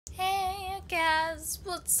guys,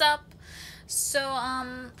 what's up? So,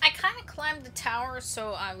 I kind of climbed the tower,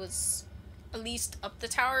 so I was at least up the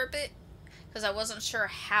tower a bit, because I wasn't sure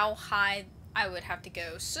how high I would have to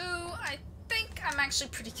go, so I think I'm actually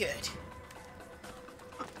pretty good.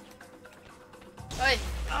 Oi!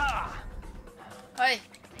 Oi!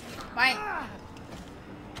 Mine!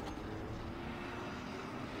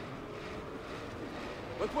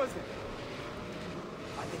 What was it?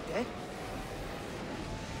 Are they dead?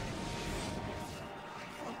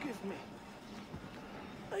 Forgive me.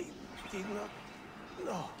 I did not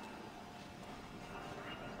know.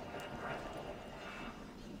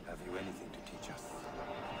 Have you anything to teach us?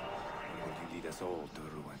 Or will you lead us all to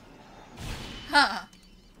ruin? Huh.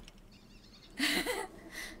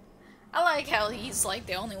 I like how he's like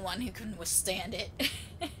the only one who can withstand it.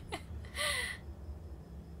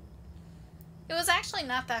 It was actually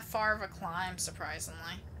not that far of a climb,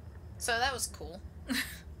 surprisingly. So that was cool.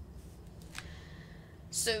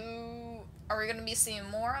 So, are we gonna be seeing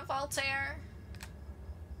more of Altair?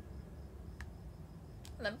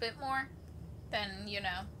 A little bit more than, you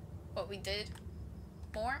know, what we did?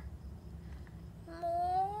 More?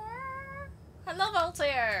 More? I love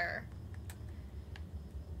Altair!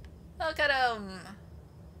 Look at him!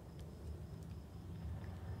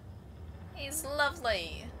 He's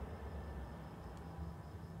lovely.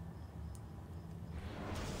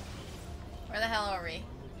 Where the hell are we?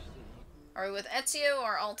 Are we with Ezio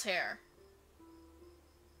or Altair?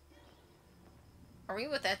 Are we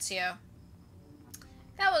with Ezio?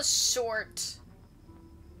 That was short.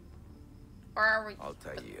 Or are we...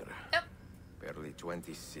 Altair. Yep. Barely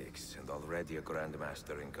 26 and already a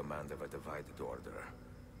Grandmaster in command of a divided order.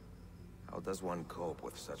 How does one cope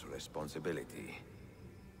with such responsibility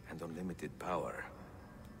and unlimited power?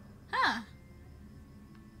 Huh.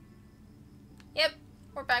 Yep.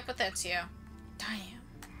 We're back with Ezio. Damn.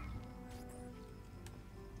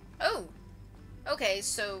 Oh. Okay,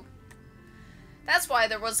 so... that's why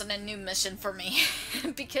there wasn't a new mission for me.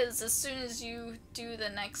 Because as soon as you do the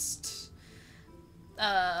next...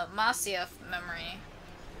 Masyaf memory,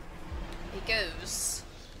 it goes.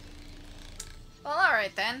 Well,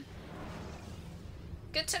 alright then.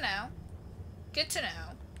 Good to know. Good to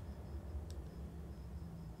know.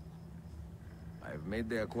 I've made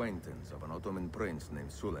the acquaintance of an Ottoman prince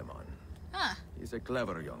named Suleiman. Huh. He's a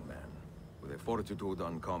clever young man, with a fortitude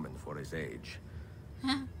uncommon for his age.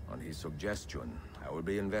 On his suggestion, I will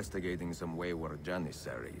be investigating some wayward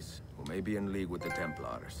Janissaries, who may be in league with the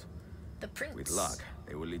Templars. The prince. With luck,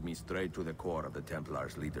 they will lead me straight to the core of the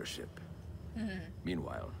Templars' leadership.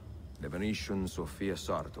 Meanwhile, the Venetian Sophia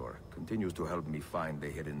Sartor continues to help me find the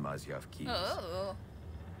hidden Masyaf keys. Oh.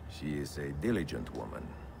 She is a diligent woman,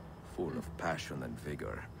 full of passion and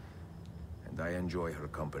vigor, and I enjoy her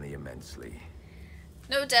company immensely.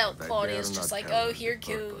 No doubt But I Claudia's dare just not like, tell oh, her here the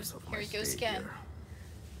purpose goes. of Here my he goes stay again. here,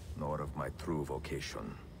 nor of my true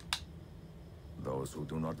vocation. Those who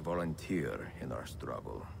do not volunteer in our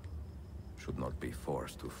struggle should not be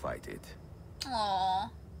forced to fight it. Aww.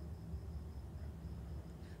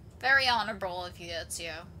 Very honorable of you,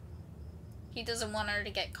 Ezio. He doesn't want her to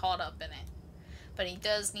get caught up in it. But he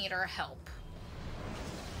does need her help.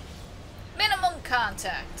 Minimum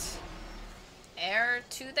contact. Heir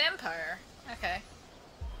to the Empire. Okay.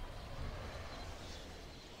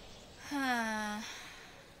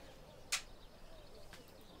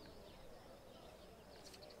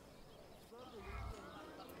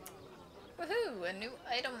 Woohoo! A new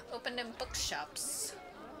item opened in bookshops.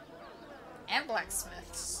 And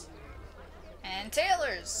blacksmiths. And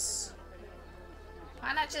tailors.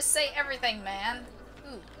 Why not just say everything, man?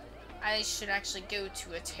 Ooh. I should actually go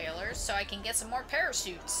to a tailor so I can get some more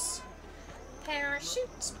parachutes.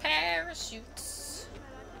 Parachutes, parachutes.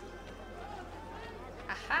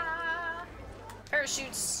 Aha!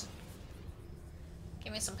 Parachutes.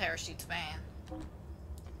 Give me some parachutes, man.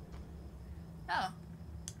 Oh.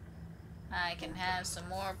 I can have some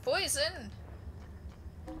more poison.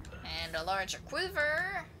 And a larger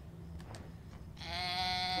quiver.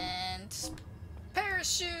 And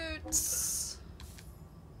parachutes.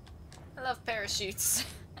 I love parachutes.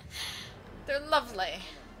 They're lovely.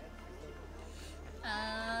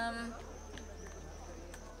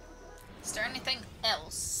 Is there anything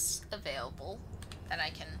else available that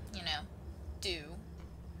I can, you know, do?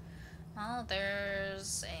 Well,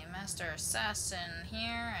 there's a Master Assassin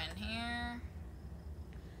here and here.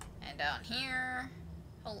 And down here.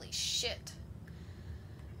 Holy shit.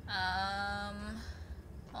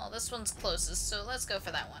 Well, this one's closest, so let's go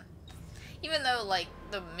for that one. Even though, like,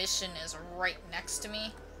 the mission is right next to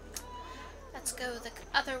me. Let's go the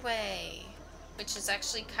other way. Which is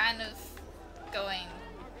actually kind of going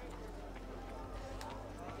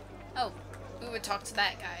would talk to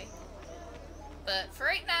that guy. But for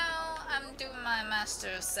right now, I'm doing my Master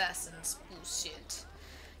Assassin's bullshit.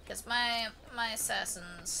 Because my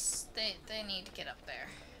assassins, they need to get up there.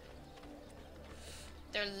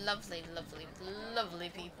 They're lovely, lovely, lovely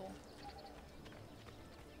people.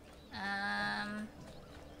 Are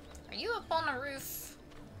you up on the roof?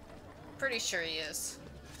 Pretty sure he is.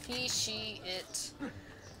 He, she, it.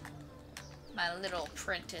 My little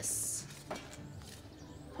apprentice.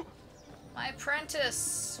 My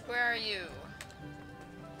apprentice, where are you?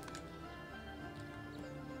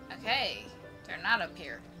 Okay, they're not up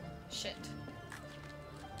here. Shit.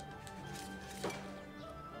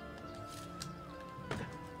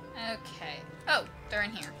 Okay. Oh, they're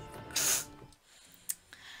in here.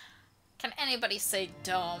 Can anybody say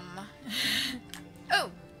dumb?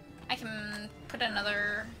 Oh, I can put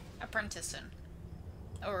another apprentice in.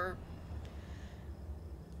 Or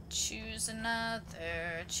choose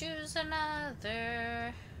another. Choose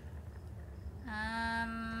another.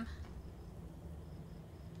 I'm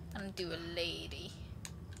gonna do a lady.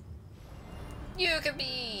 You could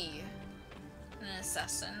be an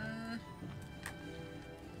assassin.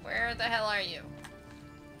 Where the hell are you?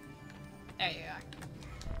 There you are.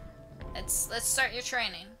 Let's start your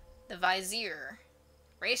training. The Vizier.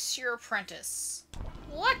 Race your apprentice.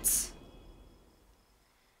 What?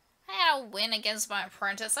 I had a win against my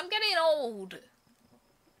apprentice. I'm getting old.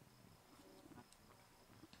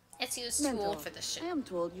 It's used too old for this shit. I am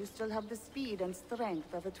told you still have the speed and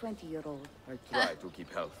strength of a 20-year-old. I try to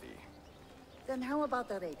keep healthy. Then how about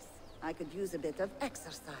the race? I could use a bit of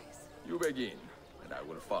exercise. You begin, and I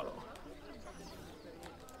will follow.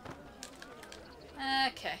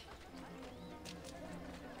 Okay.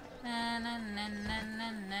 Na na na na na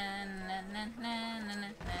na na na na na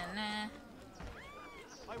na na.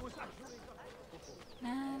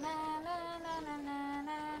 Na na na na na na na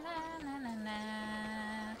na na na.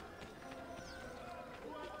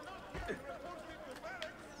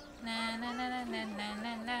 Na na na na na na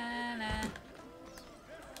na na na.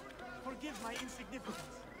 Forgive my insignificance.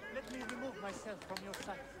 Let me remove myself from your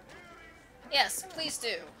sight. Yes, please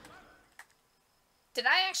do. Did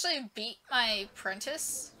I actually beat my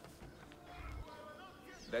apprentice?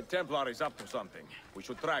 That Templar is up to something. We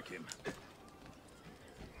should track him.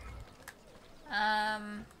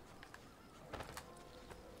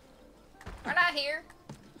 We're not here.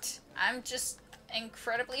 I'm just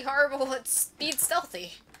incredibly horrible at speed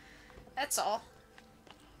stealthy. That's all.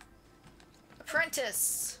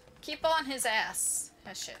 Apprentice, keep on his ass.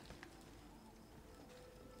 Oh shit.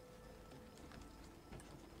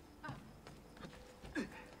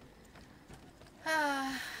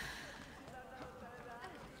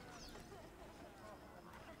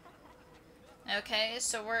 Okay,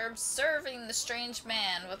 so we're observing the strange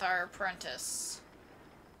man with our apprentice.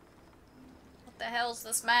 What the hell's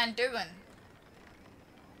this man doing?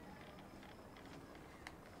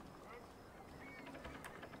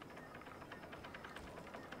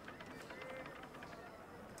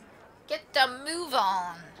 Get the move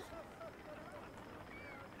on!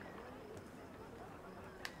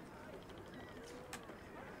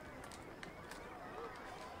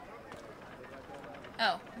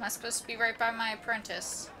 Oh, am I supposed to be right by my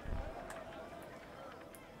apprentice?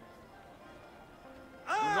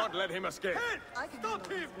 Do not let him escape. I can Stop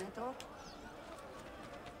handle him! this, Mentor.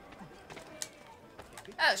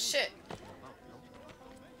 Oh shit.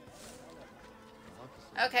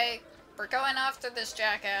 Okay, we're going after this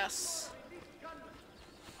jackass.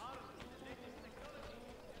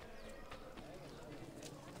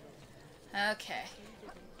 Okay.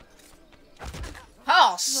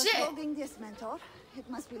 Oh What's shit! holding this, Mentor? It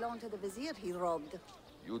must belong to the Vizier he robbed.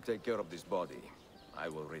 You take care of this body. I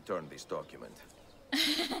will return this document.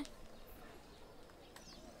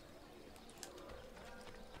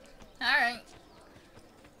 Alright.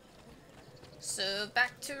 So,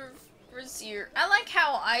 back to Vizier. I like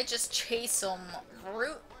how I just chase them,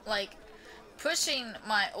 like, pushing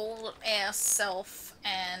my old ass self,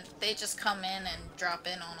 and they just come in and drop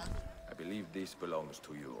in on them. I believe this belongs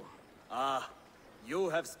to you. Ah, you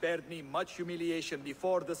have spared me much humiliation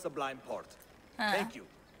before the Sublime Port. Thank you,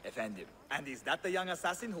 Effendim. And is that the young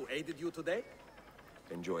assassin who aided you today?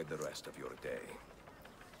 Enjoy the rest of your day.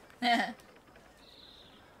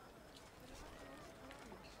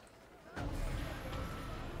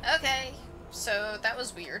 Okay, so that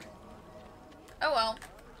was weird. Oh well.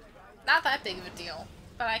 Not that big of a deal,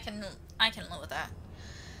 but I can live with that.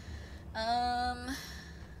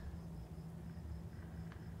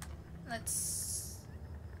 What's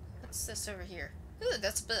this over here? Ooh,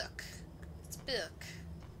 that's a book. It's a book.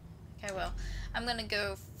 Okay, well, I'm gonna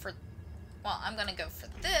go for well, I'm gonna go for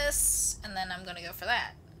this, and then I'm gonna go for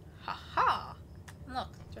that. Ha-ha! Look,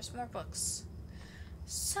 there's more books.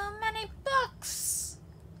 So many books!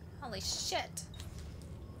 Holy shit.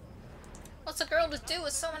 What's a girl to do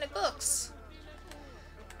with so many books?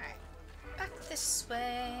 Alright, back this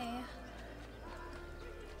way.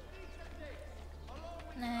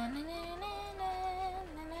 Na, na, na, na,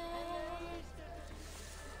 na, na.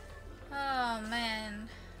 Oh man.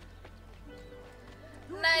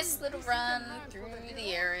 Nice little run through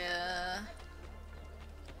the area.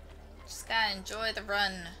 Just gotta enjoy the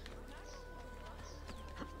run.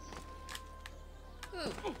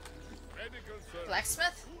 Ooh.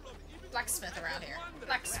 Blacksmith? Blacksmith around here.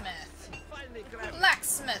 Blacksmith.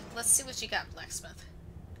 Blacksmith! Let's see what you got, Blacksmith.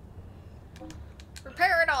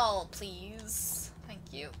 Repair it all, please.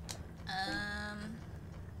 Thank you.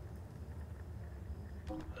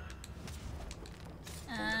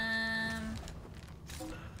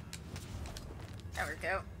 There we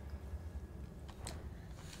go.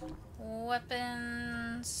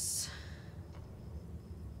 Weapons.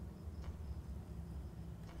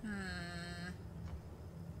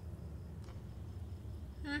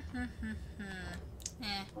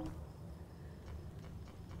 Eh.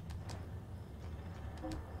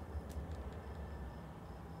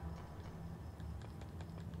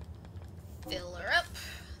 Fill her up.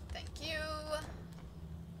 Thank you.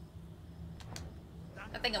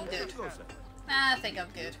 I think I'm good. I think I'm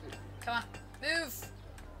good. Come on. Move!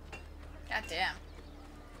 God damn.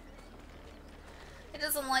 It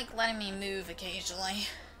doesn't like letting me move occasionally.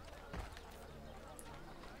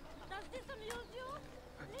 Does this amuse you?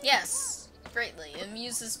 Yes, greatly. It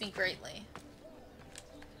amuses me greatly.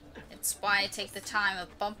 It's why I take the time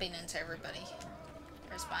of bumping into everybody.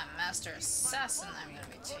 Where's my master assassin I'm gonna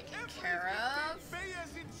be taking care of?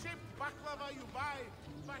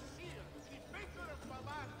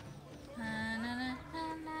 Na, na, na,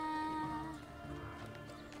 na, na.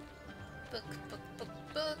 Book, book,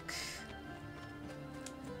 book, book.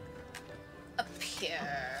 Up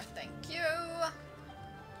here, thank you.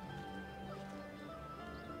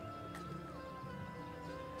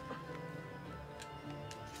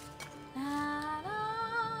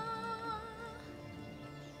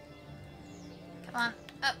 Come on,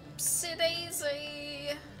 upsy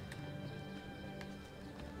daisy.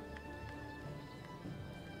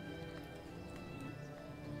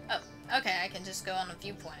 Oh, okay, I can just go on a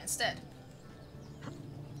viewpoint instead.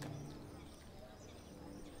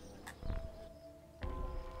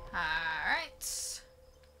 Alright.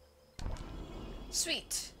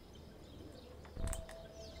 Sweet.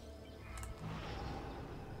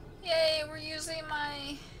 Yay, we're using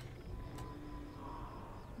my...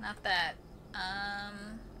 Not that.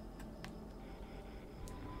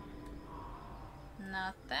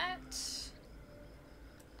 Not that.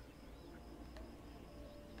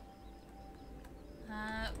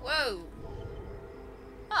 Whoa.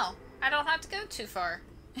 Oh, I don't have to go too far.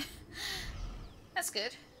 That's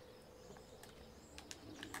good.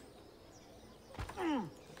 Oh,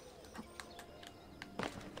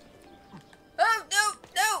 no,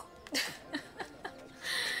 no!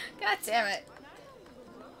 God damn it.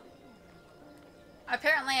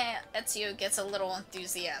 Apparently, Ezio gets a little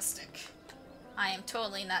enthusiastic. I am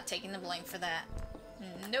totally not taking the blame for that.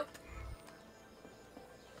 Nope.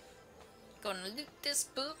 Gonna loot this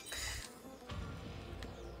book.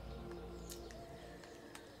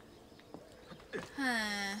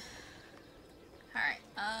 Alright,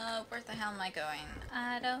 where the hell am I going?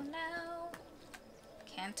 I don't know.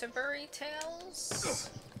 Canterbury Tales?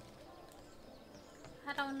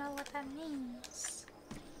 I don't know what that means.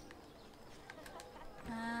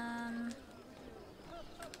 Alright.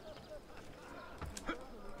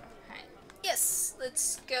 Yes,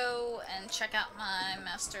 let's go and check out my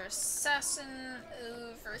Master Assassin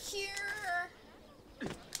over here.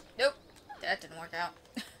 Nope, that didn't work out.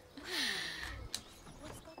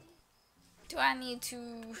 Do I need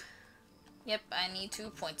to... Yep, I need to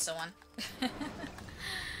point someone.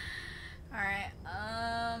 Alright,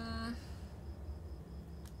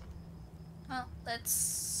 well,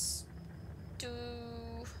 let's do...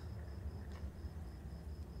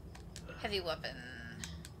 heavy weapon.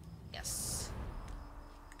 Yes.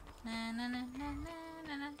 Na na na na na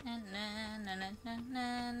na na na na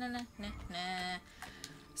na na na na.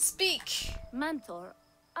 Speak! Mentor,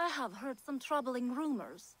 I have heard some troubling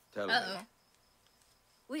rumors. Tell me. Uh-oh.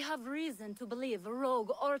 We have reason to believe a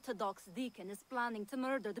rogue Orthodox deacon is planning to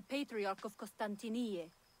murder the Patriarch of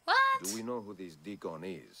Constantinople. What? Do we know who this deacon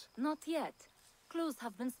is? Not yet. Clues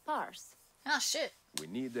have been sparse. Oh, shit. We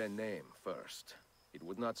need their name first. It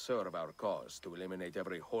would not serve our cause to eliminate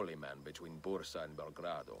every holy man between Bursa and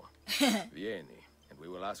Belgrado. Vieni, and we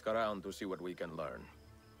will ask around to see what we can learn.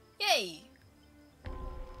 Yay!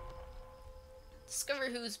 Discover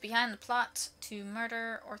who's behind the plot to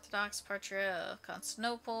murder Orthodox Patriarch of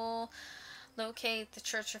Constantinople. Locate the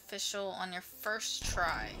church official on your first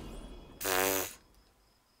try. Pfft.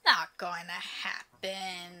 Not going to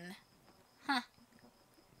happen. Huh.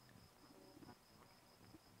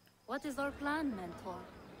 What is our plan, Mentor?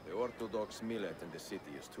 The Orthodox millet in the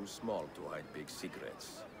city is too small to hide big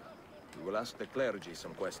secrets. We will ask the clergy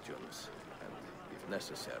some questions, and, if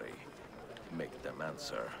necessary, make them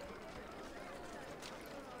answer.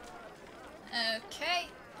 Okay.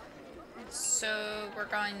 So, we're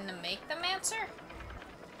going to make them answer?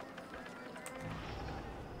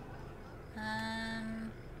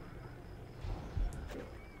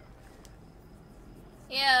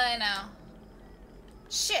 Yeah, I know.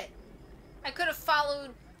 Shit! I could have followed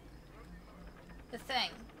the thing.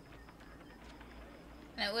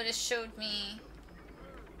 And it would have showed me...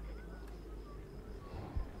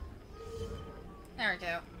 There we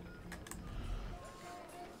go.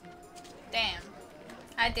 Damn.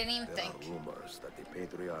 I didn't even think. There are rumors that the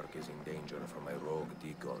Patriarch is in danger from a rogue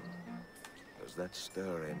deacon. Does that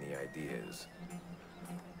stir any ideas?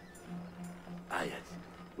 Ah, yes.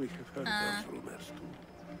 We have heard those rumors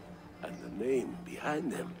too. And the name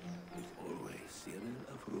behind them is always Cyril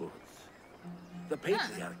of Rhodes. The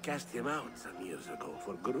Patriarch cast him out some years ago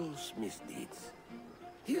for gross misdeeds.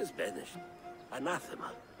 He is banished,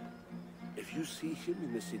 anathema. If you see him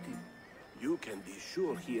in the city, you can be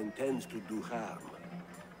sure he intends to do harm.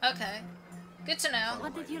 Okay. Good to know.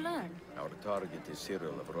 What did you learn? Our target is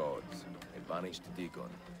Cyril of Rhodes, a banished deacon.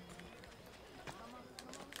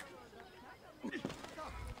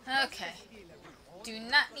 Okay. Do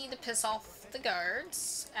not need to piss off the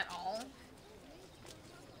guards at all.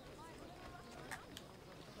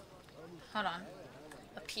 Hold on.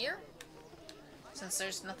 Up here? Since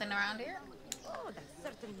there's nothing around here? Oh, that's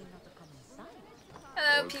certainly not a common sight.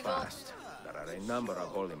 Hello, Hold people. fast. There are a number of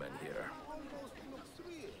holy men here.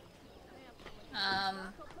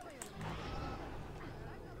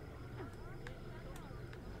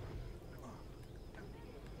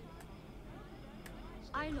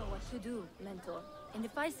 I know what to do, Mentor. And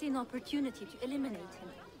if I see an opportunity to eliminate him,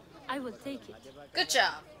 I will take it. Good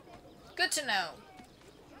job. Good to know.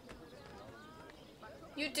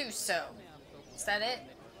 You do so. Is that it?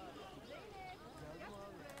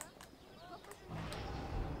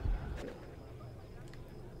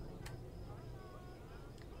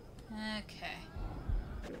 Okay.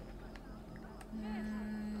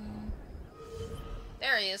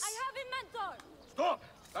 There he is. I have him, Mentor! Stop!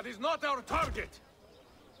 That is not our target!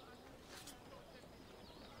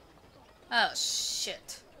 Oh,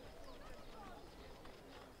 shit.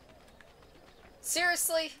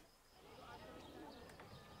 Seriously?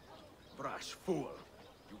 Brash fool!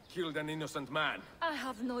 You killed an innocent man. I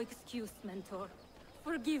have no excuse, Mentor.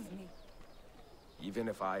 Forgive me. Even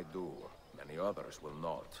if I do, many others will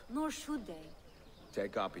not. Nor should they.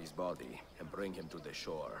 Take up his body and bring him to the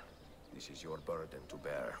shore. This is your burden to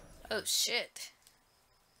bear. Oh, shit.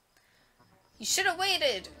 You should have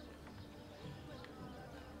waited.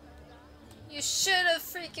 You should have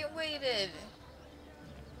freaking waited.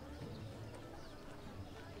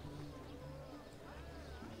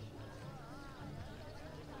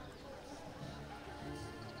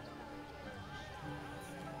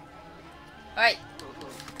 Alright.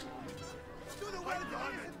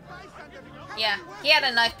 Yeah, he had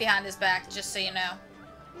a knife behind his back, just so you know.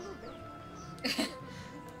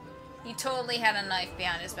 He totally had a knife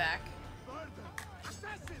behind his back.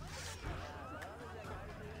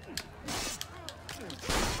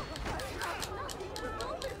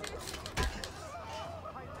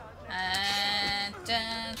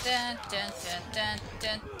 Dun, dun, dun, dun,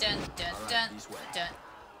 dun, dun, dun, dun, dun.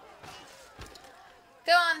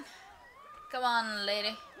 Go on. Come on,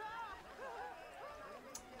 lady.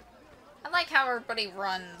 I like how everybody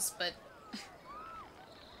runs, but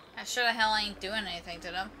I sure the hell ain't doing anything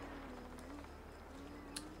to them.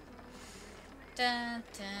 Dun,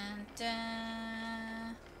 dun,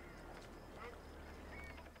 dun.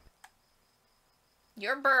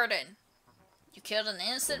 Your burden. You killed an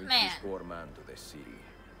innocent man. Release this poor man to the sea,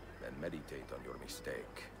 then meditate on your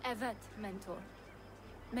mistake. Evet, Mentor.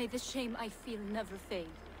 May the shame I feel never fade.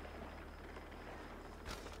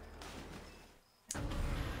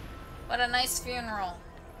 What a nice funeral.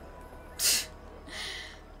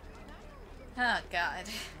 Oh, God.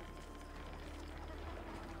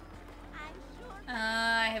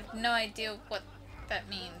 I have no idea what that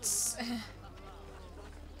means.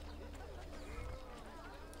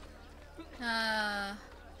 Man,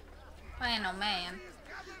 oh man.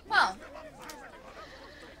 Well,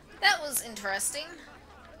 that was interesting.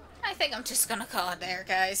 I think I'm just gonna call it there,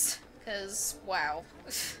 guys. Because, wow.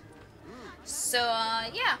 So,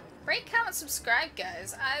 yeah. Rate, comment, subscribe,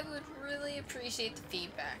 guys. I would really appreciate the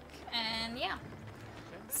feedback. And, yeah.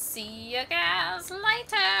 See you guys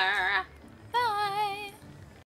later!